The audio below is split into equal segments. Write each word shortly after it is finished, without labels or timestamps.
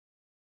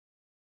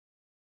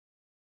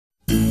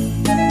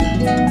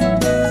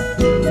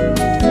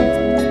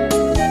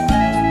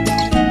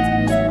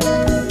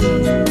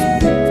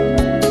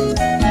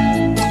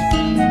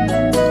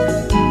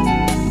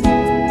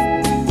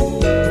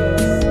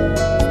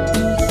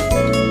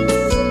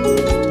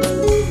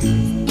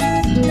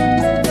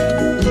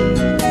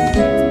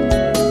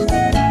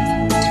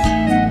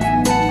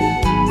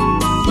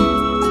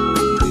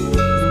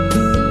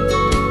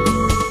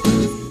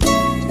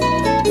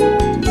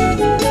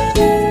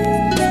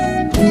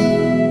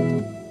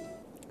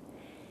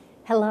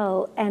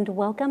and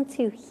welcome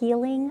to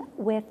Healing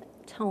with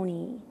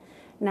Toni.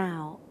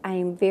 Now, I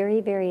am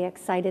very, very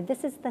excited.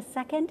 This is the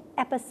second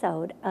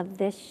episode of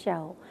this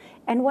show,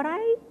 and what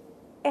I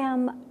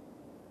am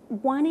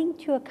wanting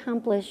to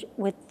accomplish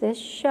with this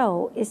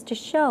show is to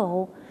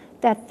show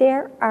that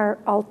there are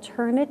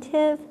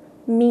alternative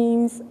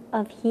means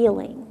of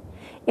healing.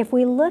 If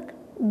we look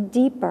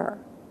deeper,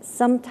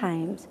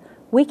 sometimes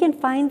we can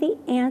find the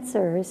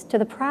answers to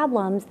the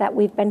problems that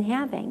we've been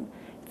having,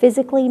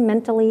 physically,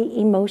 mentally,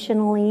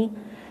 emotionally.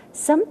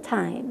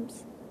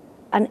 Sometimes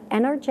an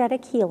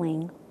energetic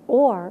healing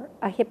or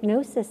a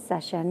hypnosis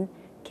session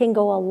can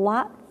go a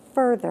lot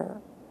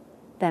further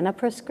than a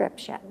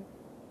prescription.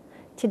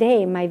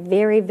 Today, my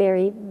very,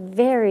 very,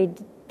 very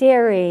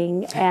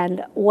daring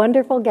and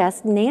wonderful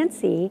guest,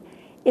 Nancy,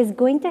 is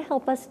going to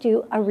help us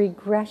do a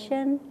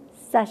regression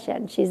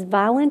session. She's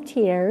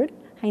volunteered.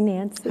 Hi,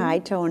 Nancy. Hi,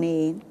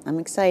 Toni. I'm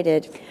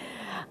excited.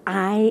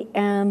 I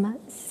am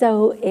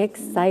so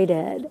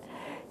excited.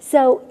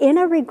 So in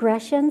a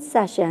regression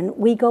session,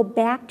 we go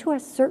back to a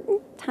certain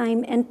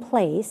time and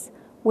place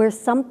where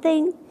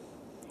something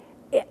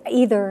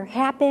either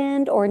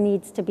happened or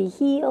needs to be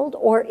healed,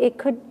 or it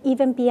could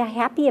even be a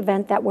happy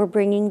event that we're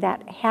bringing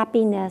that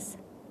happiness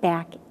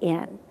back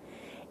in.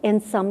 In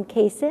some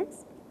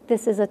cases,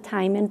 this is a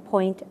time and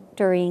point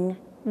during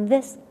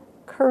this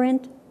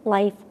current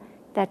life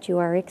that you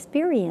are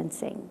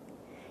experiencing.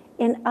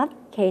 In other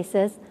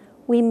cases,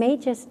 we may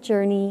just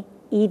journey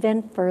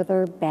even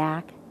further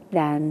back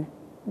than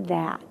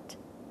that.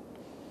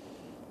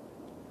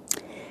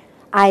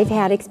 I've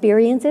had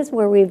experiences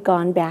where we've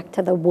gone back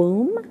to the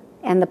womb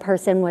and the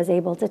person was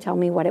able to tell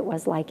me what it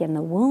was like in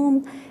the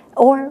womb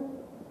or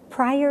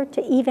prior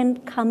to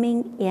even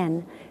coming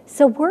in.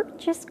 So we're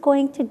just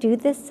going to do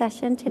this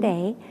session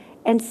today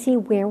and see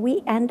where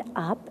we end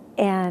up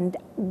and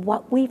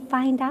what we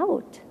find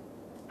out.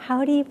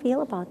 How do you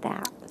feel about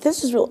that?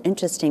 This is real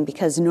interesting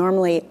because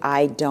normally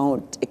I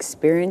don't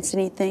experience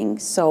anything.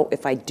 So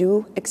if I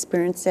do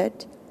experience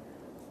it,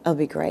 it'll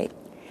be great.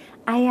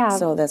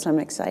 So that's why I'm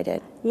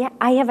excited. Yeah,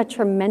 I have a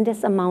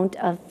tremendous amount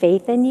of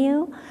faith in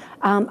you.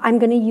 I'm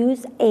going to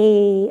use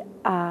a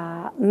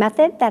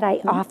method that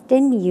I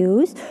often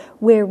use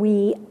where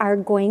we are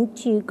going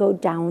to go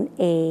down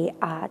a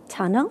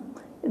tunnel.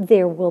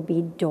 There will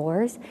be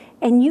doors,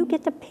 and you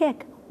get to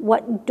pick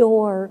what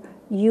door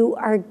you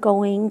are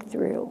going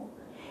through.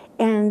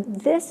 And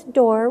this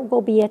door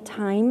will be a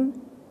time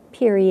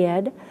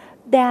period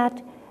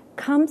that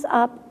comes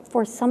up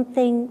for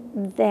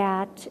something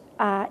that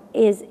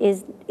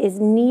is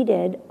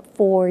needed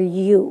for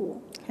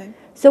you. Okay.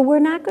 So we're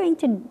not going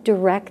to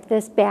direct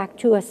this back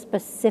to a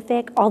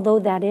specific, although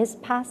that is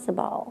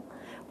possible,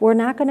 we're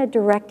not going to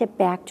direct it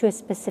back to a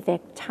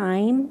specific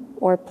time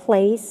or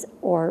place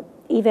or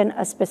even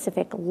a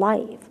specific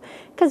life.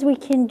 Because we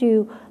can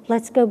do,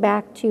 let's go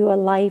back to a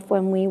life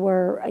when we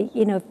were,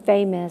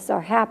 famous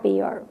or happy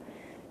or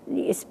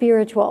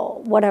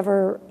spiritual,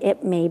 whatever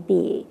it may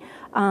be.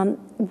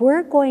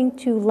 We're going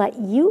to let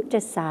you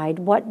decide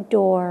what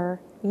door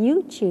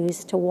you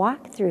choose to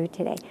walk through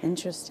today.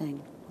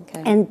 Interesting.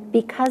 Okay. And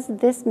because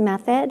this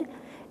method,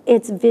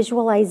 it's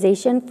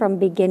visualization from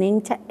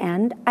beginning to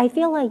end, I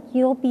feel like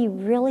you'll be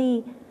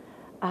really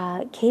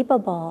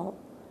capable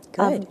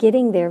of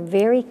getting there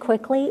very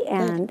quickly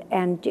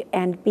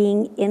and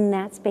being in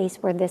that space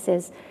where this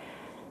is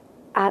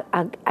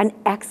an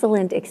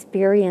excellent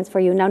experience for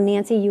you. Now,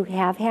 Nancy, you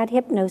have had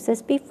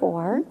hypnosis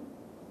before.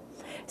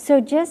 So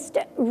just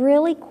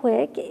really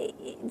quick,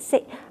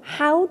 say,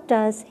 how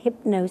does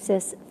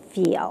hypnosis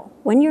feel?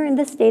 When you're in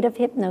the state of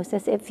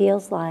hypnosis, it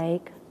feels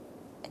like?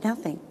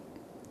 Nothing.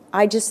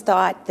 I just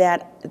thought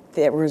that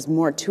there was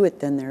more to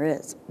it than there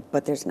is,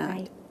 but there's not.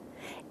 Right.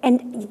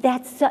 And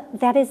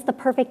that is the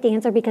perfect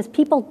answer because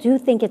people do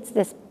think it's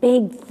this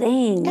big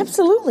thing.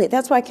 Absolutely.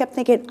 That's why I kept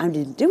thinking, I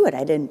didn't do it.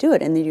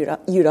 And then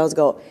you'd always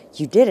go,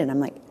 you did it. And I'm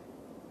like,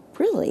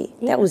 really?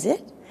 Yeah. That was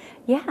it?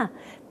 Yeah.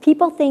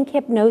 People think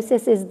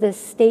hypnosis is this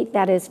state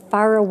that is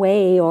far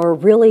away or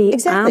really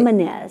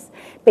ominous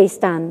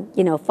based on,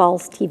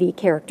 false TV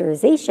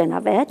characterization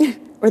of it.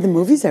 Or the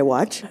movies I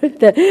watch.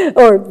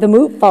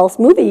 False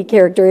movie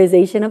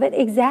characterization of it,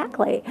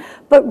 exactly.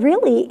 But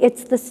really,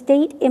 it's the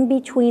state in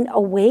between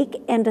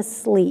awake and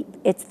asleep.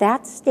 It's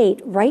that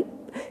state, right?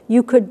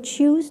 You could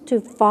choose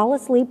to fall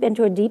asleep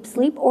into a deep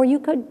sleep, or you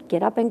could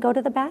get up and go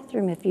to the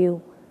bathroom if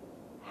you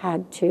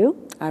had to.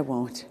 I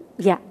won't.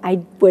 Yeah,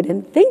 I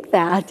wouldn't think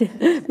that.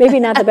 Maybe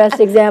not the best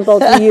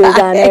example to use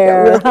on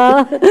air,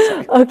 huh?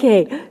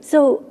 Okay,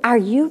 so are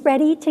you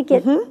ready to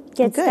get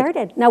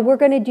started? Now, we're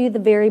going to do the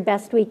very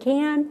best we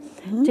can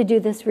to do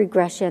this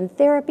regression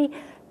therapy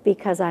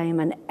because I am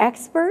an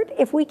expert.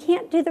 If we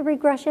can't do the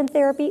regression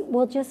therapy,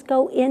 we'll just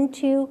go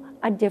into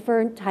a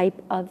different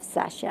type of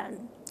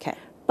session. Okay.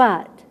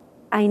 But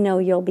I know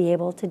you'll be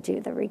able to do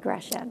the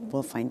regression.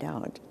 We'll find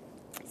out.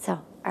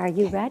 So, are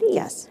you ready?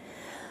 Yes.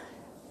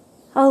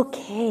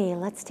 Okay,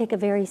 let's take a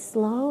very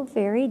slow,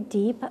 very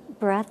deep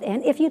breath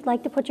in. If you'd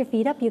like to put your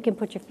feet up, you can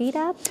put your feet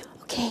up.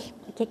 Okay.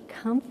 Get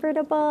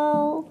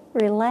comfortable,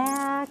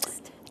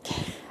 relaxed.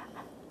 Okay.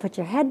 Put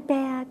your head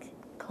back,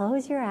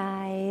 close your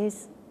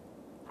eyes.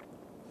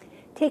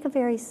 Take a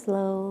very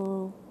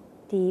slow,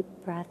 deep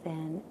breath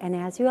in. And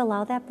as you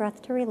allow that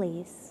breath to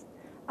release,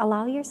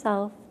 allow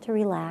yourself to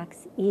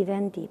relax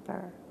even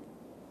deeper.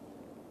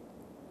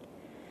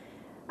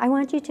 I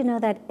want you to know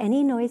that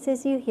any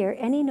noises you hear,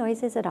 any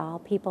noises at all,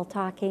 people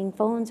talking,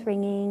 phones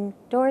ringing,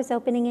 doors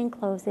opening and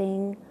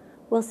closing,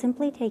 will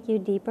simply take you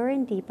deeper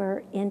and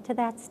deeper into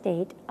that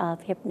state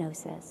of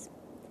hypnosis.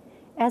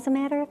 As a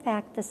matter of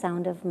fact, the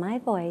sound of my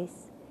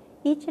voice,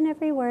 each and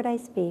every word I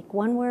speak,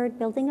 one word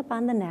building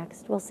upon the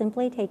next, will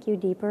simply take you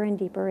deeper and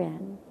deeper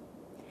in.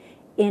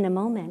 In a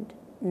moment,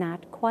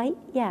 not quite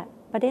yet,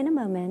 but in a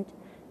moment,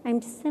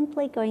 I'm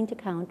simply going to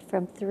count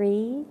from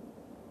 3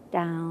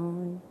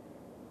 down,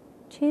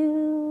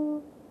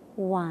 2,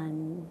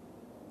 1.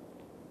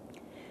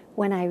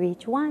 When I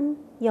reach 1,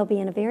 you'll be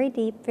in a very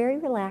deep, very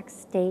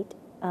relaxed state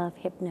of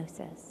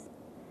hypnosis.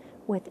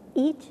 With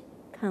each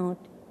count,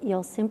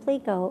 you'll simply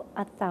go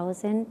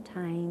 1,000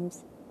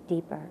 times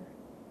deeper.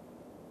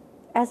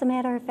 As a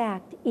matter of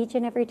fact, each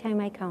and every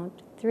time I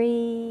count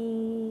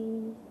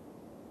 3,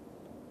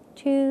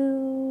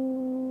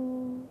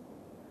 2,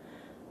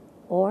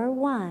 or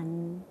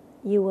 1,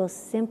 you will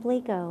simply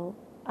go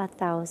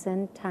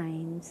 1,000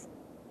 times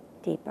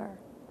deeper.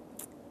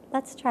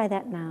 Let's try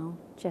that now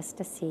just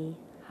to see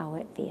how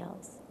it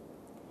feels.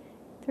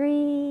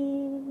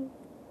 3,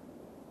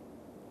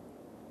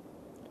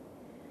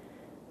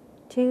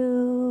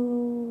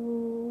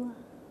 2,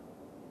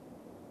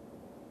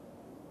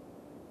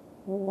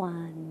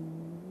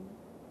 1.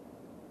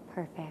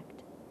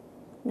 Perfect.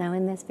 Now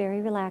in this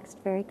very relaxed,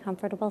 very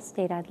comfortable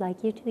state, I'd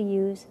like you to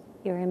use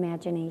your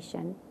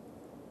imagination.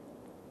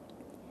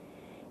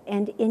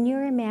 And in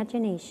your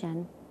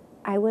imagination,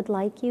 I would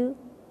like you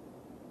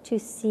to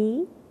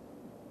see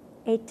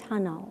a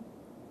tunnel.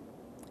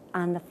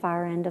 On the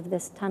far end of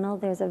this tunnel,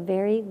 there's a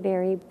very,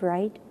 very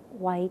bright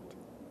white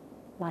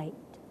light.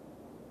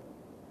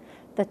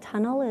 The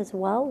tunnel is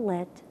well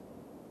lit,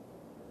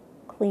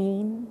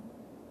 clean,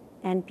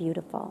 and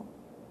beautiful.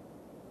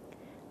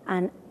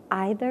 On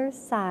either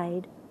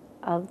side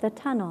of the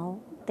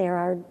tunnel, there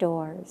are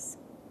doors.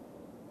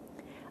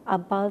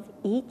 Above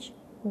each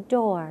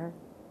door,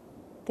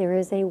 there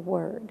is a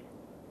word.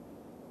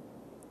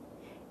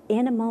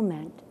 In a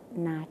moment,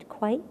 not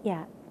quite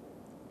yet,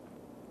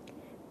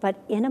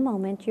 but in a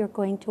moment, you're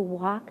going to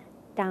walk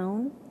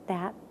down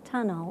that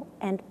tunnel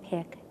and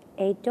pick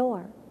a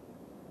door.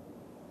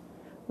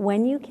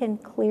 When you can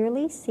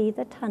clearly see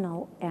the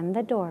tunnel and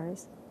the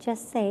doors,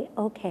 just say,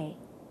 okay.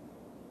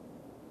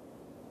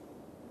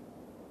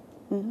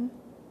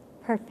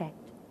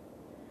 Perfect.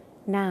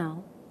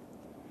 Now,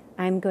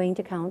 I'm going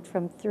to count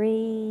from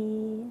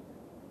 3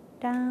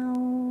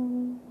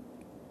 down,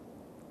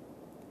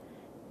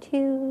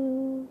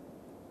 2,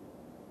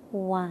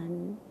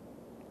 1.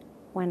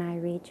 When I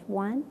reach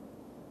 1,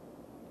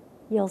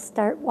 you'll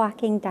start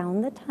walking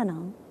down the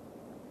tunnel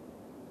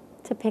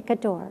to pick a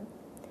door.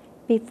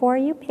 Before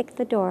you pick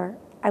the door,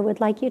 I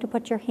would like you to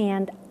put your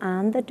hand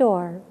on the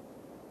door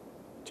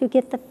to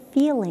get the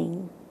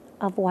feeling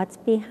of what's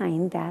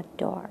behind that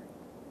door.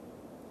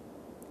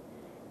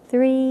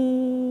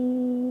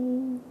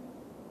 3,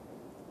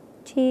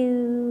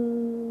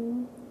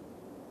 2,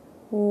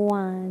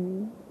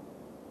 1.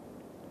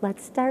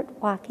 Let's start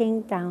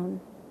walking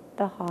down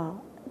the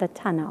hall, the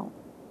tunnel.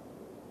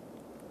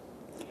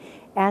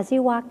 As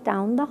you walk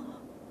down the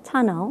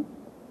tunnel,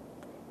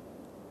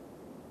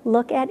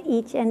 look at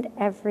each and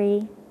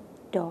every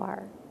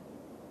door.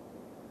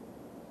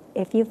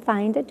 If you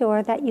find a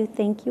door that you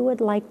think you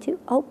would like to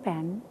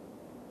open,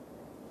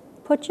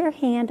 put your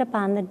hand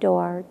upon the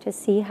door to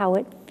see how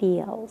it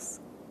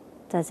feels.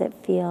 Does it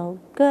feel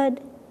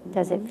good?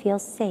 Does it feel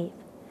safe?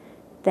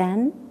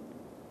 Then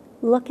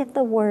look at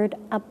the word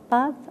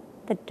above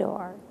the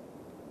door.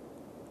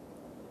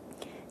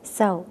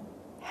 So,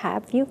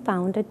 have you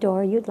found a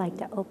door you'd like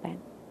to open?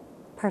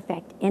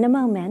 Perfect. In a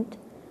moment,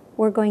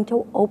 we're going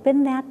to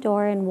open that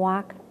door and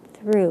walk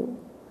through.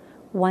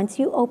 Once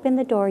you open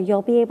the door,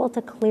 you'll be able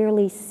to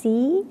clearly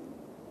see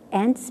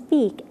and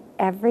speak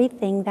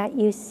everything that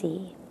you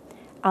see.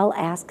 I'll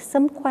ask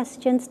some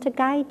questions to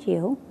guide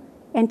you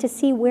and to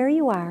see where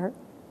you are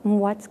and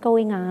what's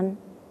going on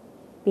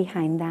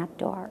behind that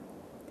door.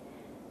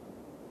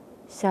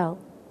 So,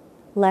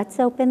 let's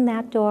open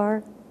that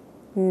door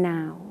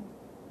now.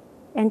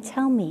 And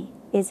tell me,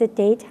 is it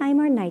daytime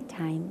or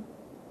nighttime?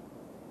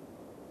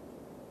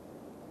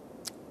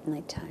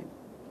 Nighttime.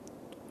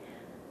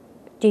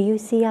 Do you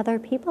see other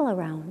people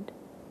around?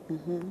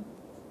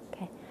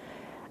 Okay.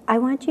 I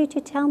want you to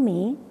tell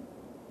me,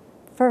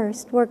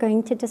 first we're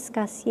going to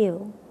discuss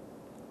you.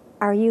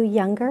 Are you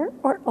younger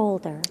or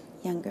older?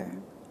 Younger.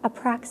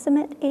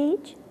 Approximate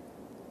age?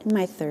 In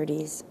my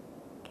 30s.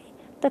 Okay.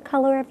 The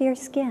color of your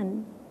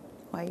skin?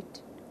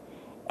 White.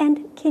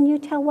 And can you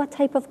tell what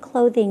type of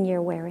clothing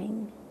you're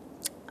wearing?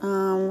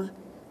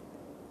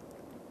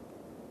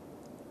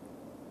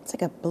 It's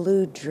like a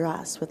blue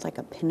dress with like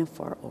a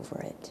pinafore over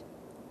it.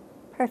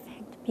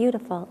 Perfect.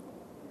 Beautiful.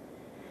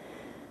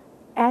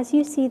 as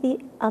you see the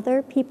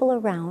other people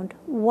around,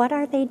 what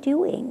are they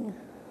doing?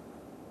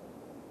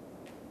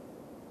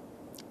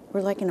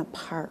 We're like in a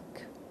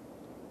park,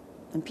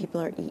 and people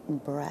are eating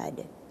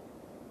bread,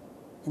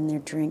 and they're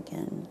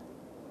drinking,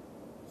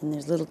 and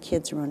there's little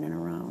kids running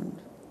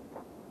around.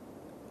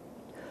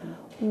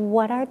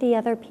 What are the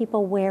other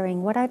people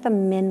wearing? What are the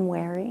men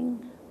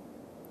wearing?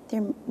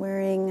 They're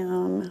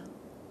wearing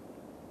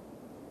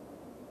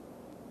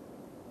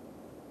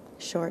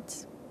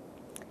shorts.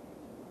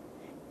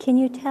 Can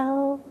you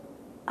tell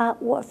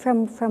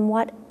from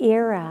what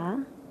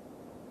era?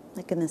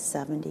 Like in the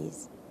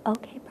 70s.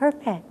 Okay,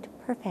 perfect,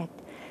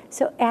 perfect.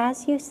 So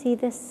as you see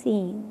this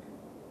scene,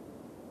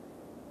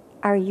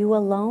 are you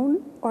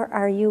alone or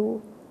are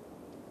you?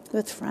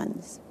 With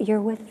friends.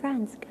 You're with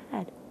friends,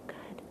 good,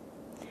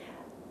 good.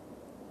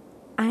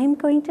 I'm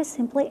going to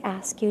simply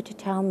ask you to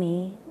tell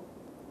me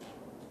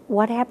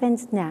what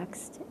happens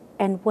next,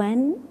 and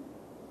when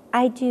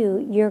I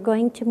do, you're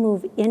going to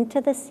move into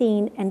the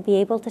scene and be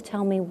able to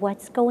tell me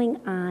what's going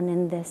on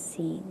in this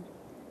scene.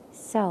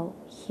 So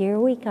here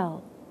we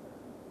go.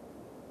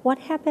 What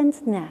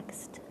happens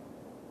next?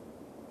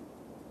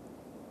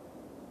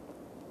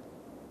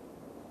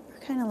 We're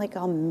kind of like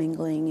all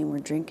mingling and we're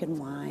drinking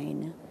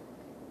wine.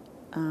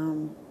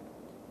 And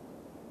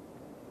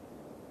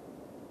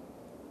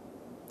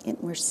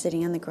we're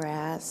sitting on the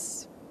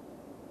grass.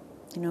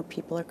 You know,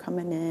 people are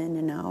coming in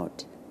and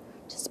out.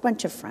 Just a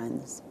bunch of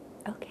friends.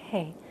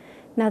 Okay.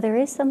 Now there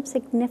is some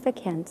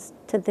significance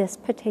to this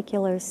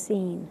particular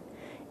scene.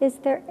 Is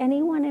there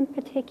anyone in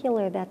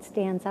particular that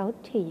stands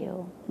out to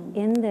you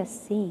in this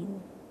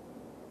scene?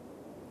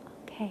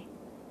 Okay.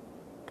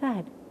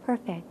 Good.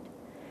 Perfect.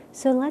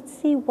 So let's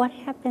see what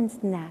happens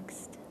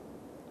next.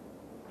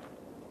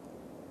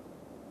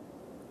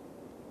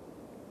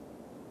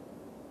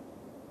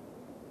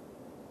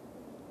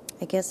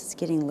 I guess it's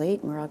getting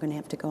late and we're all going to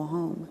have to go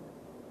home.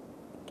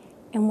 Okay.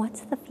 And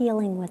what's the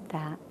feeling with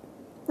that?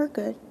 We're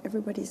good.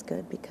 Everybody's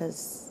good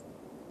because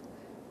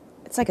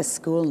it's like a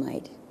school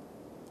night.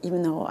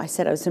 Even though I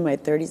said I was in my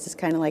 30s, it's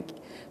kind of like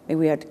maybe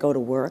we had to go to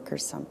work or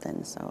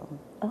something. So.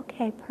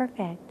 Okay,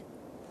 perfect.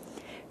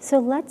 So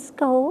let's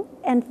go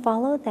and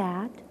follow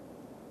that.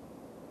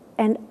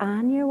 And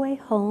on your way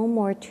home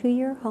or to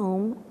your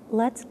home,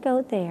 let's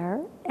go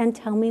there and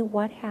tell me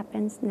what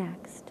happens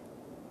next.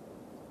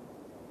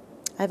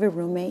 I have a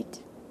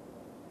roommate.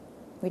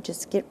 We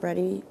just get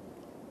ready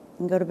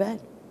and go to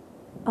bed.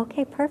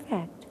 Okay,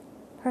 perfect.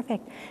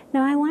 Perfect.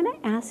 Now I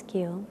want to ask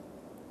you,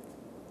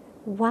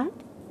 what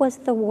was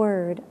the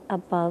word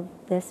above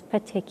this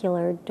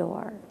particular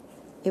door?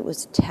 It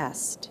was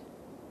test.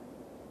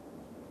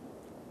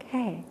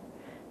 Okay.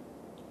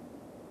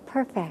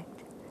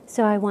 Perfect.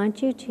 So I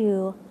want you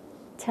to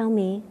tell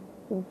me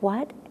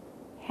what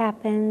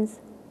happens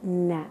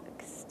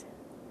next.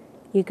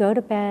 You go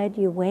to bed,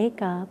 you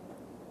wake up.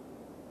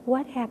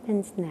 What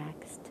happens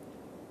next?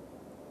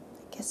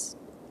 I guess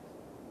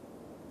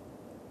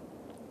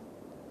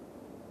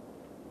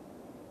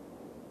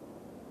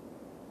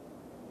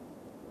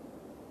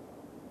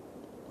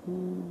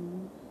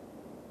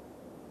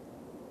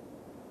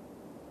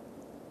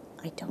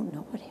I don't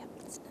know what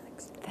happens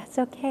next. That's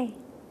okay.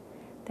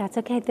 That's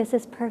okay. This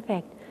is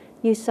perfect.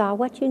 You saw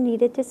what you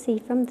needed to see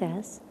from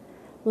this.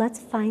 Let's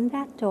find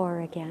that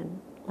door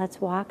again. Let's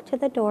walk to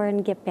the door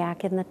and get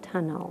back in the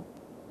tunnel.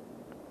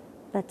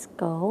 Let's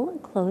go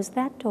and close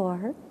that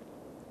door.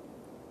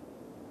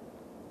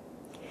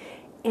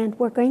 And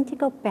we're going to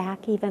go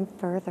back even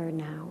further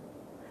now.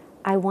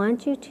 I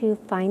want you to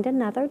find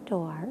another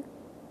door.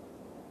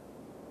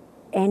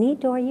 Any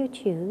door you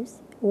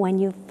choose. When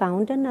you've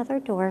found another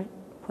door,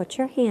 put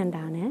your hand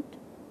on it.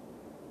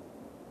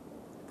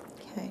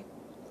 Okay.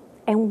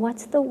 And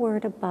what's the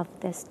word above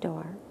this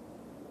door?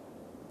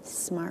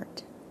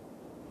 Smart.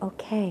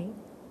 Okay.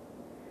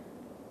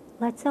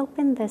 Let's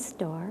open this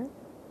door.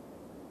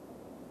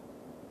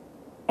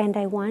 And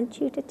I want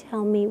you to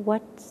tell me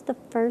what's the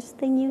first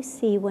thing you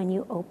see when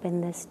you open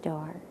this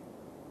door.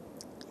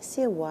 I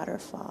see a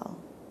waterfall,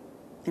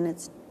 and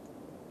it's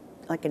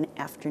like an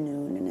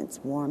afternoon, and it's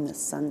warm, the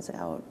sun's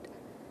out,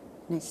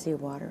 and I see a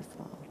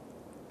waterfall.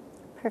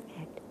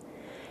 Perfect.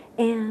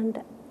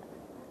 And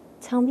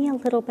tell me a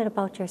little bit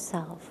about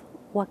yourself.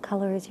 What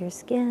color is your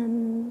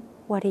skin?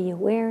 What are you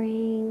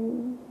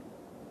wearing?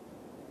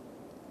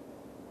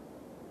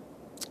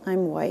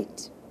 I'm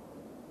white.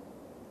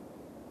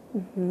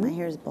 Mm-hmm. My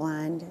hair is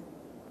blonde.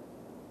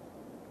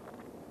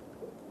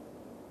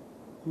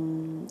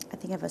 I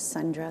think I have a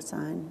sundress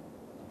on.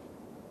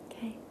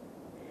 Okay.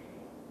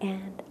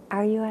 And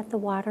are you at the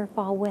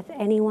waterfall with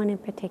anyone in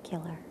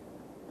particular?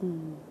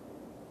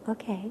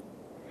 Okay.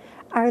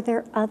 Are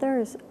there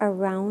others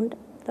around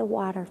the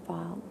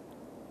waterfall?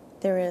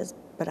 There is,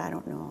 but I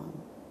don't know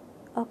them.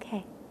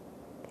 Okay.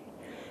 Okay.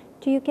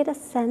 Do you get a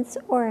sense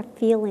or a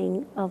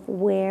feeling of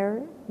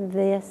where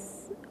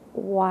this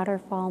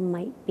waterfall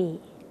might be?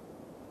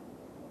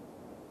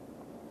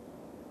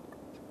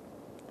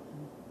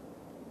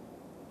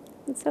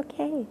 It's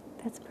okay.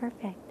 That's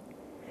perfect.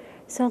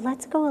 So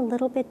let's go a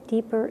little bit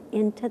deeper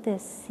into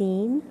this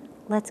scene.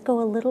 let's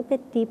go a little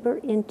bit deeper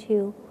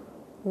into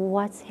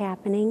what's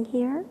happening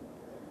here.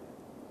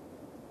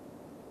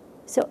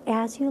 So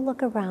as you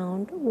look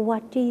around,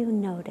 what do you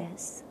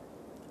notice?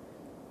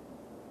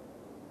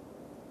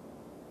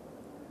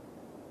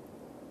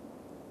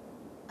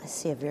 I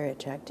see a very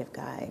attractive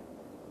guy.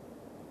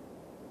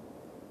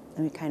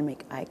 And we kind of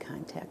make eye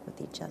contact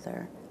with each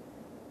other.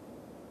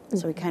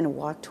 So we kind of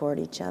walk toward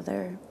each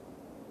other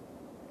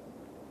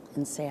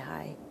and say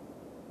hi.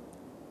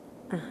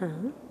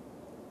 Uh-huh.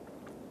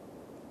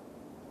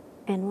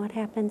 And what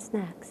happens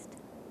next?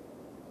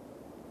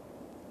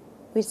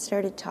 We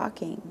started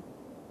talking.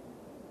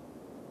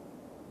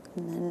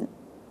 And then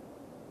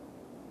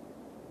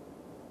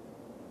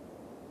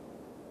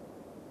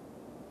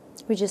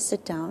we just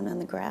sit down on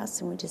the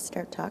grass and we just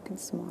start talking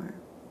some more.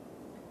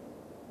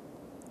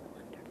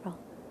 Wonderful.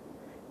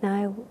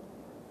 Now,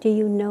 do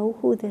you know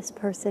who this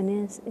person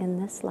is in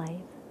this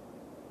life?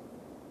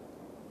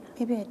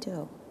 Maybe I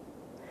do.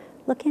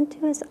 Look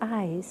into his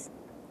eyes.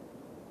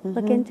 Mm-hmm.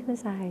 Look into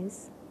his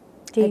eyes.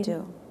 I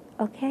do.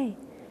 Okay.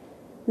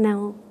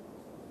 Now,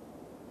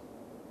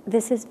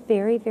 this is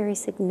very, very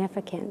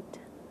significant.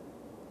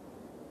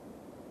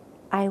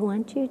 I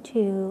want you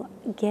to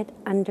get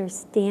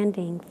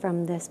understanding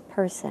from this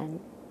person.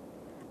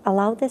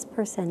 Allow this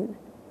person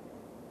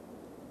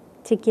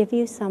to give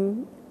you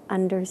some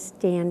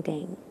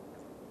understanding.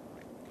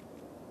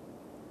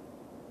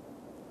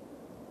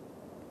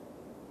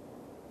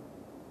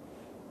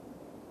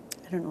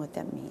 I don't know what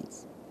that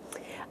means.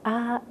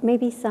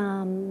 Maybe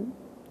some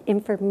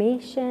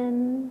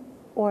information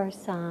or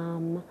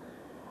some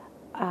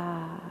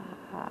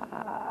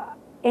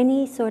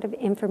any sort of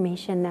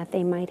information that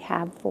they might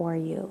have for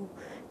you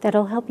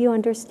that'll help you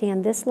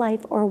understand this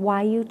life or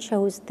why you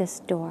chose this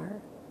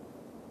door.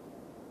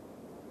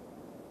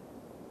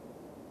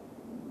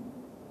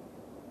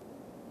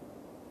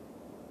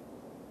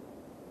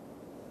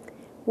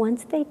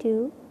 Once they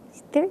do,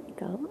 there you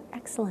go,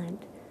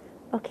 excellent.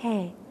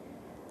 Okay,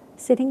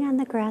 sitting on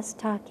the grass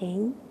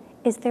talking,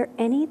 is there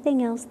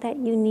anything else that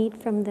you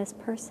need from this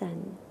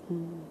person?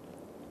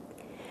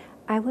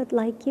 I would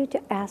like you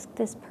to ask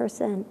this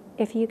person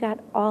if you got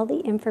all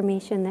the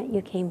information that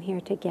you came here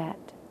to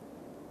get.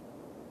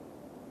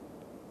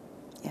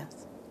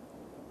 Yes.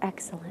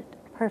 Excellent.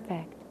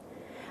 Perfect.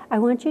 I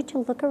want you to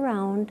look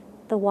around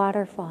the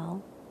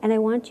waterfall, and I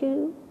want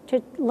you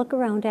to look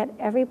around at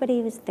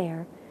everybody who's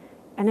there,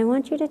 and I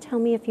want you to tell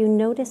me if you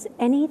notice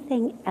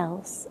anything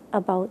else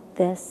about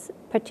this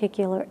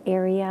particular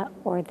area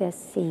or this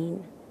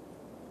scene.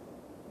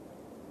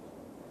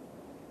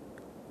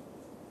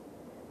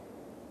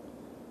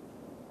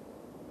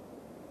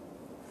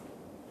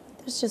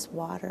 There's just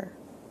water,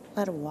 a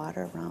lot of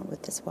water around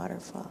with this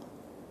waterfall.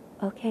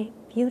 Okay,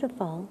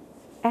 beautiful.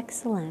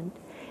 Excellent.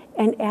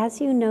 And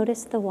as you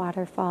notice the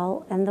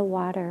waterfall and the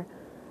water,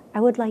 I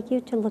would like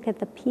you to look at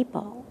the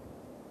people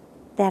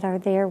that are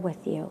there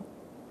with you.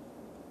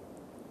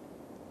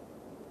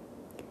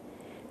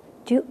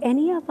 Do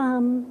any of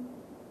them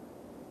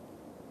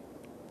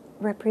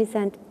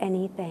represent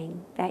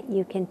anything that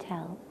you can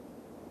tell?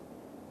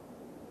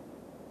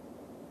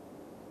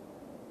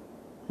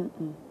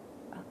 Mm-mm.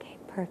 Okay,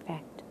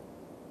 perfect.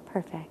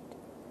 Perfect.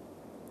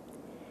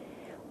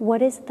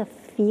 What is the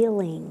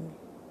feeling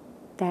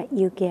that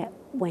you get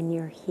when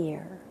you're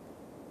here?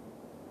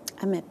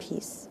 I'm at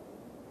peace.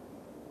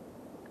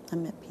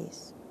 I'm at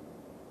peace.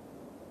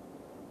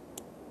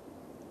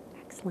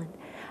 Excellent.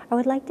 I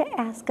would like to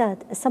ask a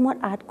somewhat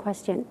odd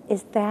question.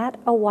 Is that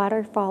a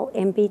waterfall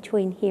in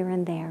between here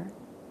and there?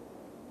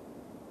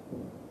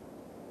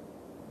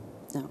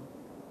 No.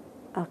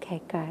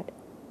 Okay, good.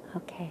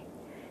 Okay,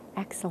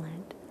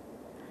 excellent.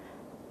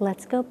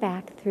 Let's go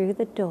back through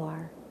the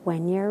door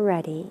when you're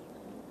ready.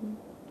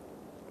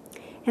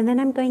 And then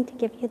I'm going to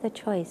give you the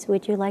choice.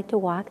 Would you like to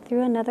walk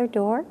through another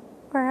door,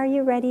 or are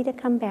you ready to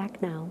come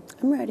back now?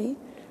 I'm ready.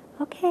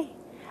 Okay.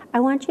 I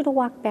want you to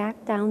walk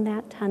back down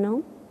that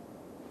tunnel,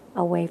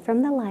 away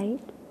from the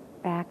light,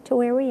 back to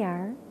where we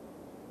are.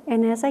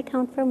 And as I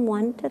count from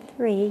 1 to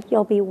 3,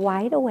 you'll be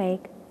wide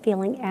awake,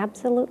 feeling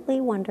absolutely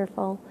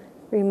wonderful,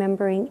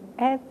 remembering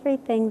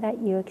everything that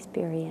you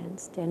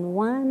experienced. In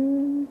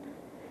 1,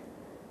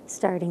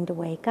 starting to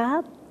wake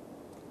up.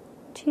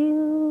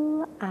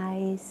 2,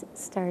 eyes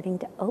starting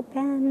to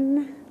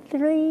open.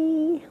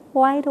 3,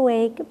 wide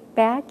awake,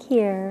 back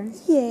here.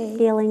 Yay.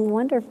 Feeling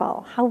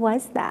wonderful. How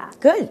was that?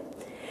 Good.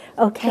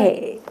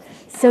 Okay,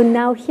 so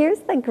now here's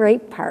the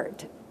great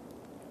part.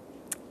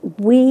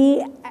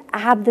 We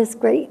have this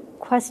great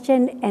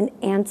question and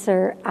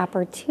answer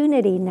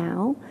opportunity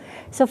now.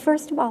 So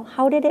first of all,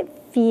 how did it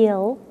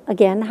feel,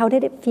 again, how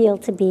did it feel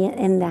to be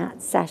in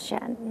that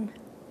session?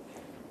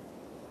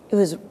 It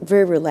was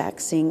very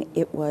relaxing.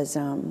 It was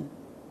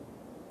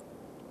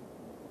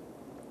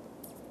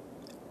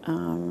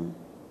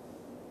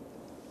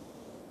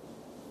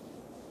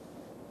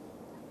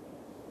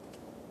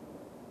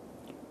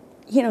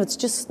you know, it's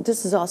just,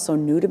 this is also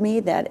new to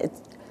me that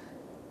it's,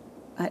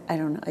 I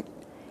don't know.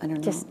 I don't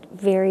know. Just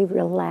very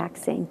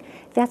relaxing.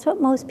 That's what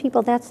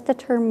that's the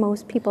term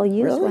most people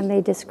use when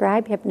they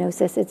describe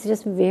hypnosis. It's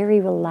just very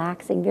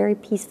relaxing, very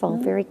peaceful,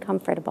 very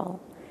comfortable.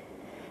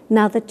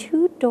 Now, the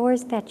 2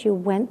 doors that you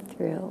went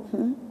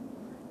through,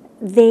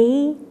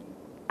 they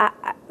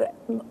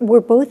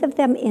were both of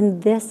them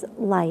in this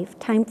life,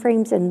 time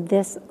frames in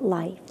this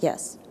life?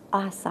 Yes.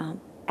 Awesome.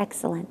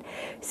 Excellent.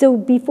 So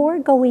before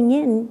going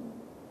in,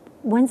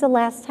 when's the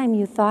last time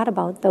you thought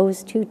about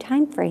those 2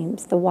 time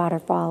frames, the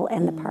waterfall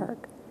and the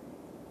park?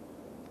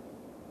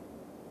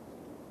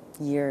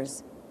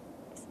 Years.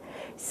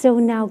 So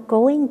now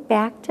going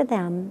back to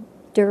them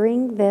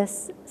during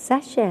this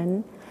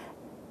session,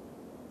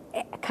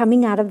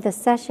 coming out of the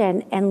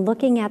session and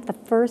looking at the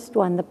first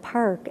one, the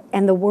park,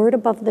 and the word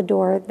above the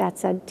door that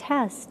said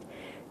test,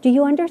 do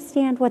you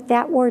understand what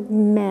that word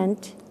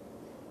meant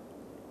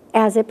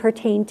as it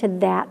pertained to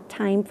that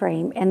time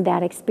frame and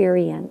that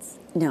experience?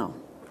 No.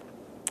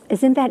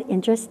 Isn't that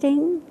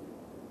interesting?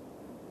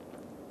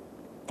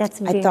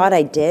 I thought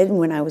I did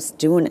when I was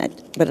doing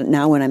it, but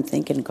now when I'm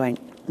thinking, going,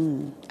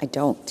 I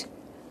don't.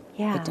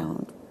 Yeah. I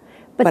don't.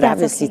 But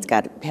obviously it's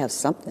got to have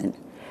something.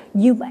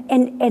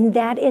 And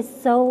that is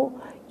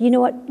so, you know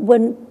what,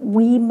 when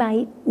we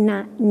might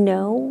not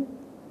know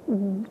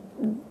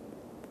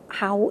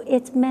how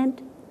it's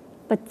meant,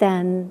 but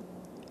then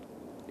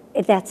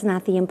that's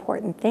not the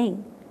important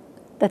thing.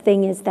 The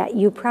thing is that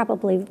you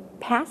probably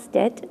passed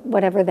it,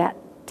 whatever that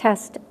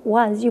test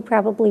was, you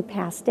probably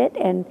passed it,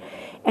 and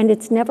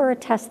it's never a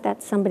test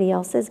that somebody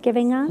else is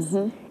giving us.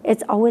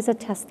 It's always a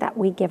test that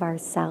we give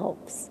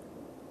ourselves.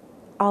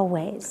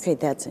 Always. Okay,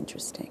 that's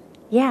interesting.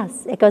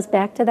 Yes, it goes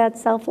back to that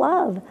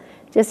self-love.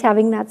 Just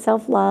having that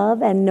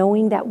self-love and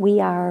knowing that we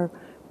are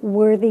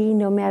worthy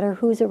no matter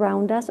who's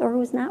around us or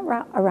who's not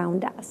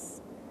around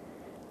us.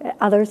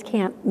 Others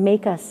can't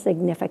make us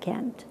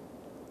significant.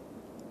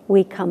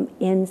 We come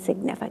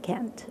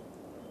insignificant.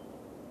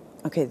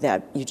 Okay,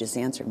 that you just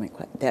answered my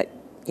question.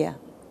 Yeah.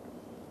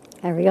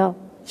 There we go.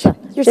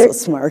 You're so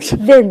smart.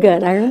 They're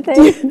good, aren't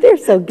they? They're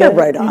so good. They're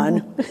right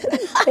on.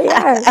 They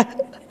are.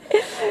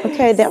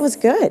 Okay, that was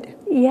good.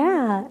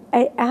 Yeah,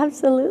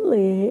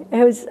 absolutely.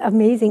 It was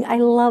amazing. I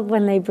love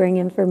when they bring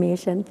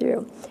information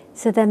through.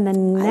 So then the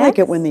next... I like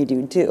it when they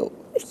do, too.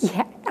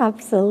 Yeah,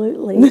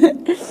 absolutely.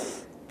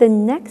 The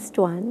next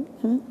one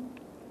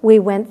we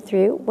went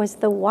through was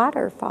the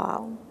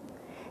waterfall.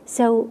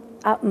 So,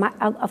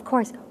 of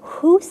course,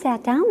 who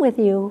sat down with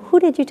you? Who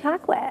did you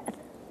talk with?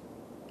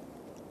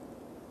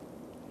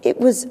 It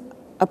was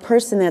a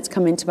person that's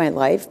come into my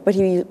life, but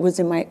he was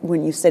in my,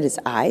 when you said his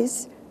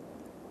eyes,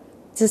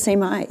 it's the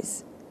same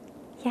eyes.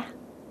 Yeah.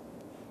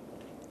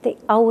 They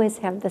always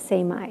have the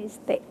same eyes.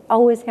 They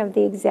always have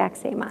the exact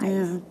same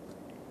eyes.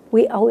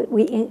 Yeah.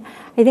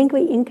 I think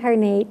we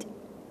incarnate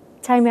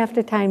time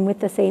after time with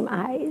the same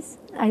eyes.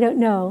 I don't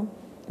know.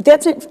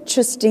 That's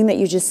interesting that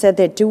you just said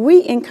that. Do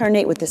we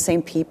incarnate with the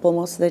same people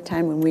most of the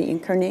time when we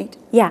incarnate?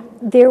 Yeah,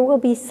 there will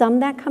be some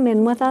that come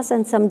in with us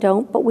and some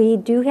don't, but we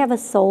do have a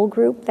soul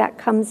group that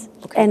comes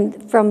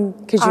and from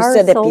because you our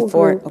said that soul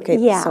before. Group, okay,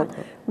 yeah, soul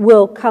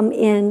will come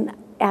in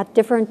at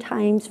different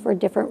times for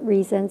different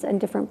reasons and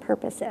different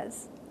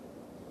purposes.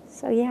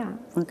 So yeah.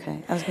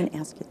 Okay, I was going to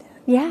ask you that.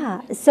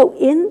 Yeah. So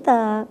in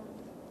the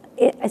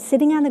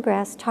sitting on the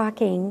grass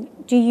talking,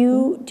 did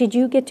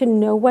you get to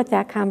know what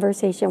that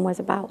conversation was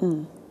about?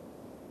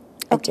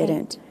 I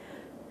didn't.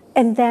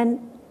 And then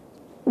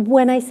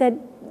when I said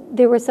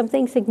there was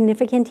something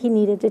significant he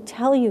needed to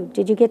tell you,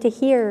 did you get to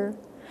hear?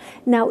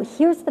 Now,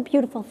 here's the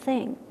beautiful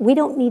thing. We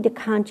don't need to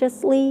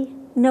consciously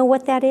know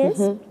what that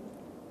is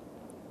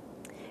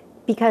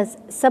because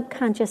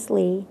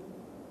subconsciously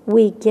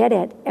we get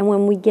it. And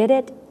when we get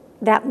it,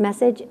 that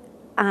message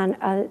on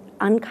an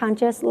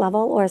unconscious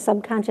level or a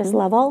subconscious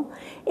level,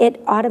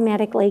 it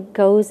automatically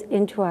goes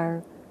into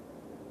our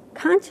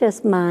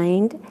conscious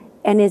mind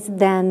and is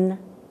then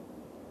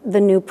the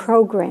new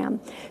program.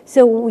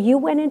 So you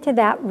went into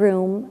that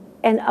room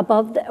and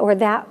above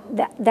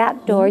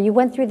that door, you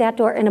went through that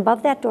door and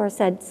above that door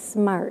said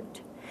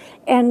smart.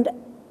 And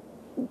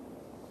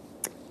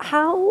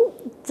how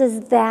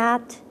does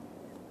that,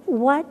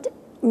 what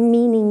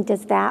meaning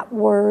does that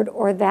word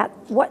or that,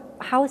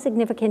 how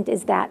significant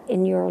is that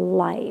in your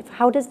life?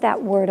 How does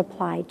that word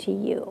apply to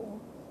you?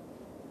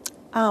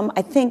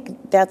 I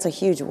think that's a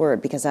huge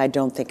word because I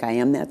don't think I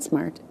am that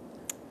smart.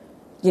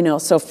 You know,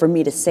 so for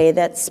me to say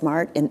that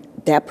smart, and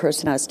that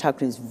person I was talking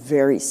to is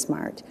very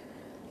smart.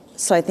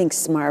 So I think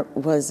smart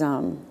was,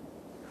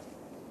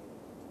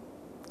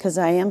 because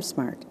I am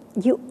smart.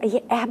 You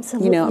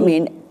absolutely. You know, I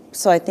mean,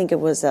 so I think it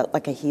was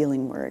like a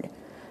healing word.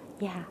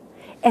 Yeah.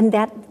 And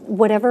that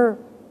whatever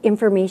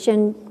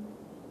information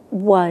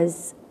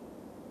was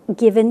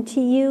given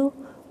to you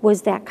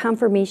was that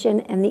confirmation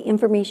and the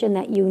information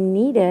that you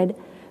needed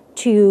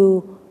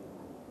to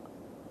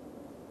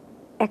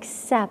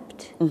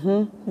accept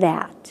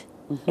that,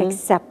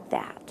 accept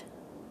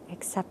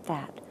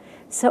that.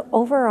 So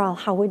overall,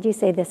 how would you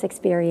say this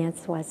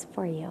experience was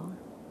for you?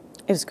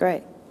 It was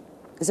great.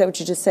 Is that what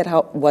you just said?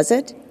 How was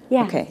it?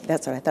 Yeah. Okay,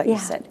 that's what I thought you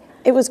said.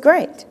 It was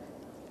great.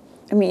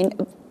 I mean,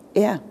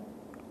 yeah,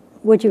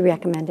 Would you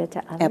recommend it to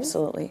others?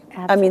 absolutely.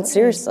 I Absolutely. mean,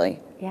 seriously.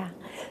 Yeah.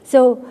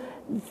 So,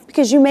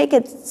 Because you make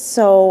it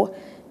so,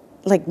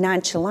 like,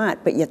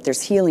 nonchalant, but yet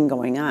there's healing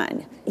going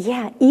on.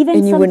 yeah, even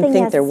And you wouldn't something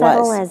think as there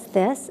subtle was. as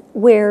this,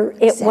 where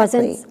it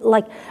wasn't Exactly.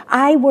 like,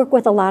 I work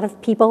with a lot of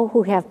people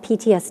who have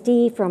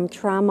PTSD from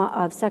trauma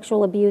of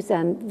sexual abuse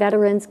and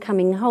veterans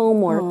coming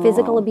home or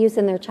physical abuse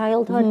in their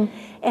childhood.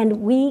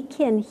 And we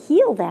can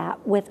heal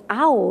that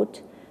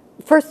without,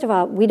 first of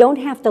all, we don't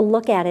have to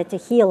look at it to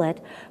heal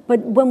it, but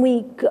when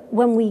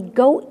we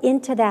go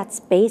into that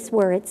space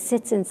where it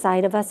sits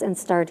inside of us and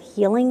start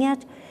healing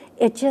it,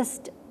 it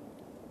just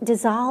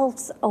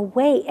dissolves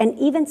away. And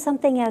even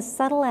something as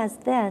subtle as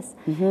this,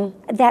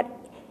 that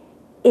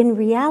in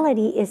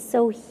reality is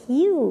so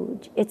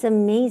huge. It's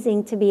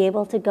amazing to be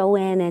able to go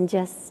in and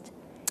just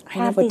I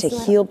know, have but to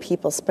these heal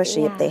people,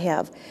 especially if they Yeah.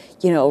 have,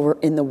 were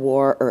in the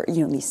war or,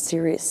 these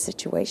serious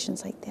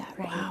situations like that.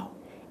 Right. Wow.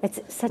 It's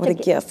such What a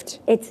gift.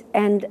 It's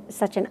and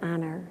such an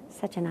honor,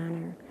 such an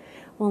honor.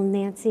 Well,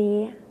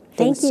 Nancy,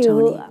 thank Thanks, you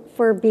Toni.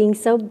 for being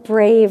so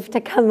brave to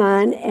come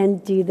on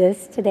and do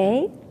this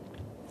today.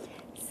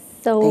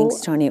 So Thanks,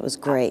 Toni. It was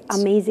great.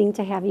 amazing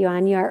to have you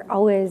on. You're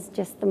always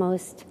just the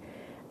most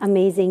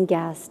amazing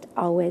guest.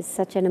 Always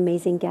such an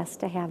amazing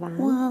guest to have on.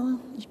 Well,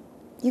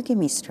 you give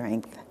me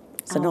strength,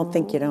 so don't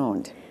think you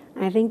don't.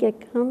 I think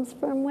it comes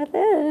from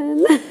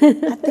within. I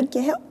think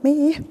you helped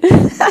me.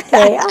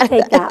 Okay, I'll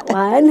take that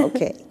one.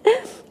 Okay.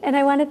 And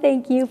I want to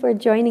thank you for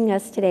joining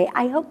us today.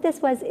 I hope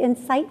this was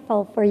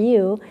insightful for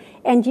you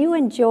and you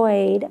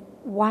enjoyed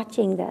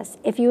watching this.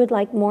 If you would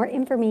like more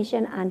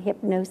information on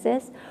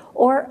hypnosis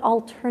or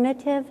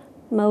alternative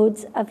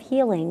modes of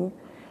healing,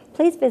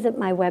 please visit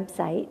my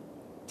website,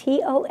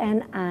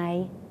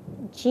 tonig.info.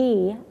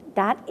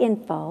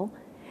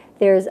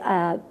 There's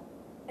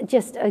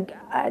just a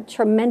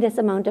tremendous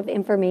amount of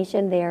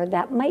information there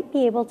that might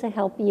be able to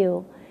help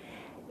you.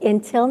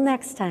 Until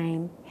next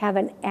time, have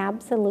an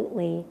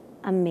absolutely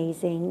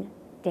amazing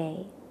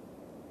day.